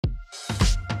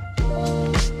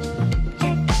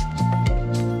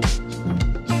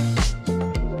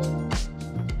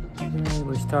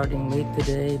starting late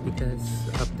today because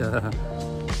of the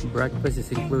breakfast is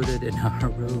included in our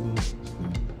room.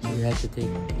 We had to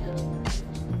take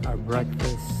our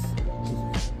breakfast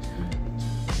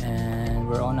and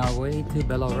we're on our way to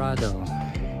Belorado,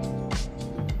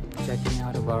 checking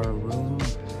out of our room.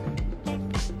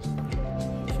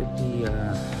 Should be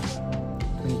a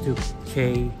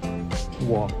 22K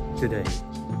walk today.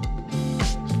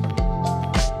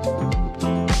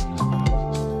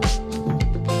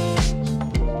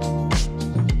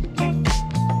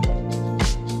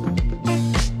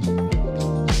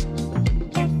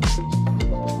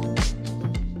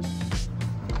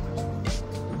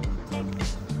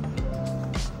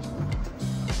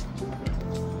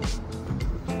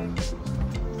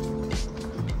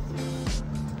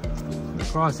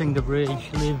 Crossing the bridge,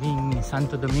 leaving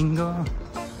Santo Domingo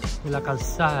to la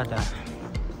Calzada.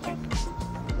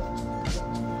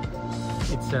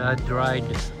 It's a dried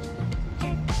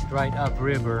up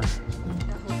river.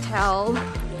 The hotel.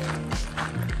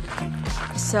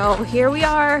 So here we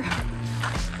are.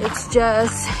 It's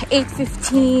just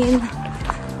 8:15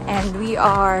 and we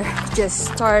are just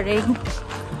starting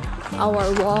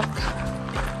our walk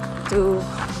to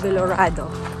Belorado.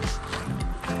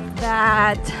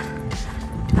 That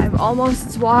I've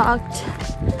almost walked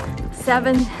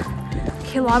 7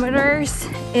 kilometers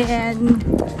in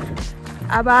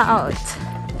about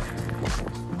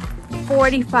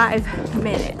 45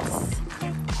 minutes.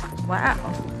 Wow.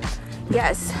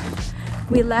 Yes,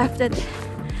 we left at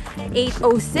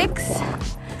 8:06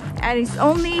 and it's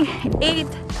only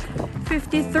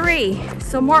 8:53.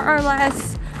 So more or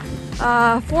less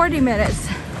 40 minutes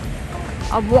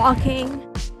of walking.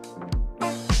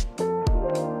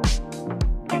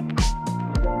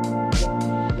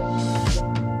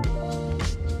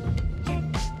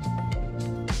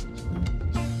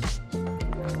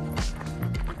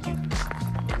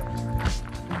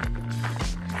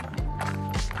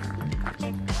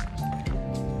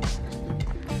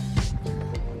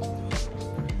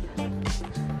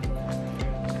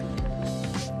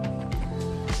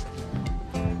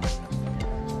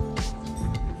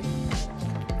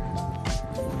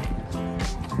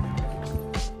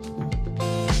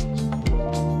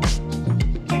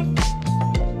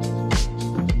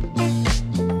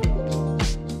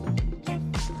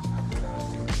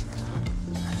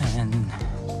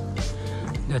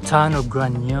 The town of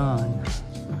Granion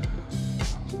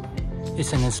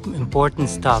is an important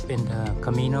stop in the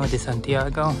Camino de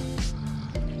Santiago.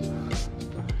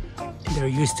 There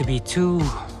used to be 2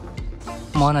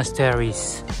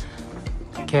 monasteries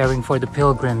caring for the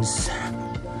pilgrims,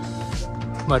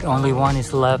 but only one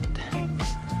is left.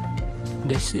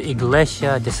 This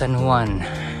Iglesia de San Juan.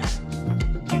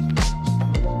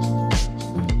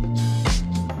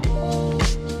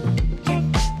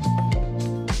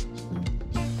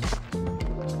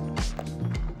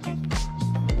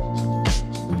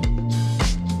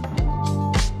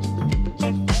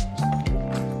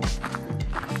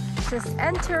 Just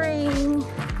entering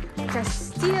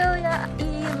Castilla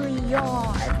y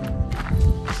Leon,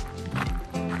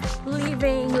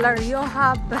 leaving La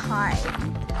Rioja behind.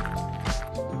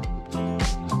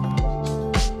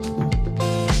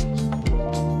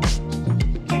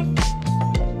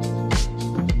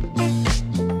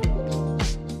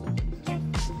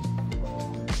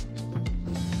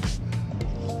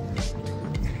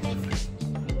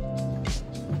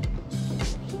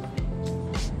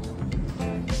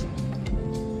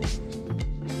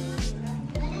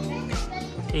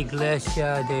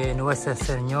 Iglesia de Nuestra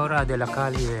Señora de la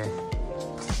Calle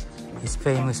is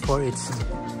famous for its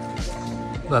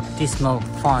baptismal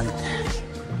font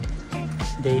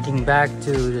dating back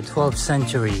to the 12th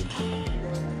century.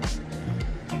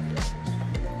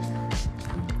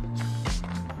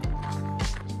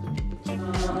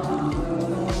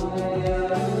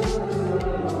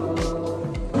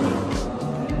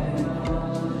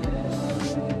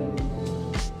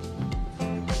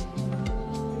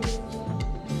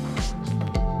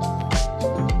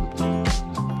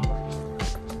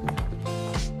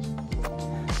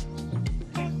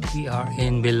 We are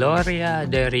in Belorado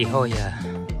de Rijoya,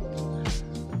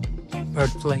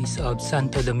 birthplace of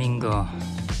Santo Domingo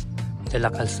de la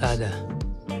Calzada.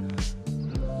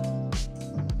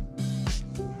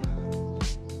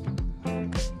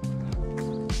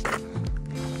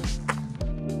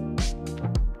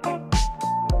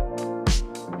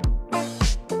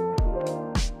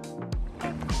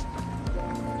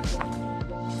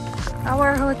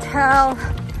 Our hotel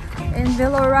in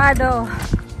Belorado.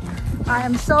 I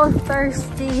am so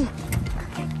thirsty.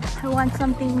 I want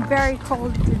something very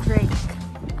cold to drink.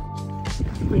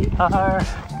 We are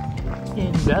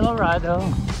in Belorado.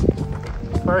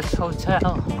 First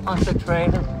hotel on the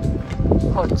trail,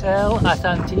 Hotel a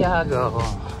Santiago.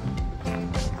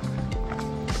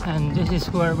 And this is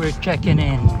where we're checking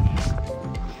in.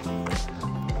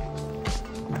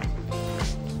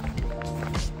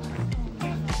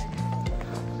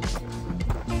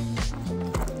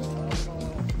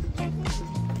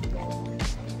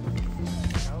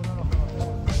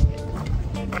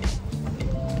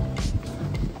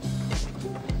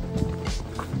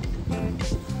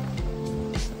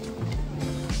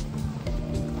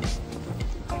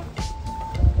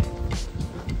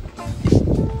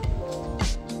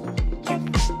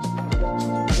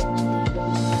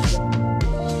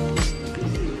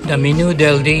 The menu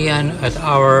del día at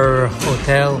our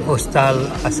hotel, Hostal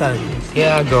a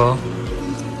Santiago,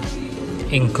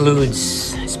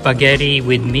 includes spaghetti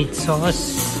with meat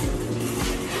sauce,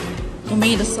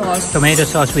 Tomato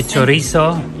sauce with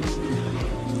chorizo,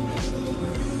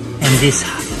 and this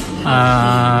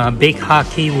baked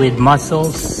hockey with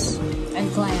mussels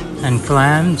and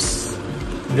clams.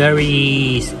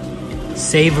 Very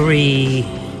savory.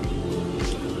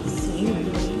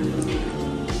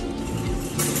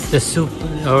 The soup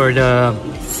or the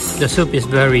soup is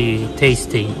very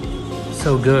tasty,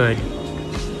 so good,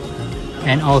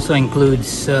 and also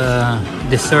includes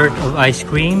dessert of ice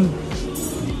cream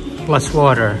plus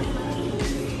water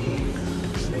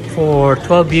for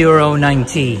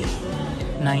 €12.90.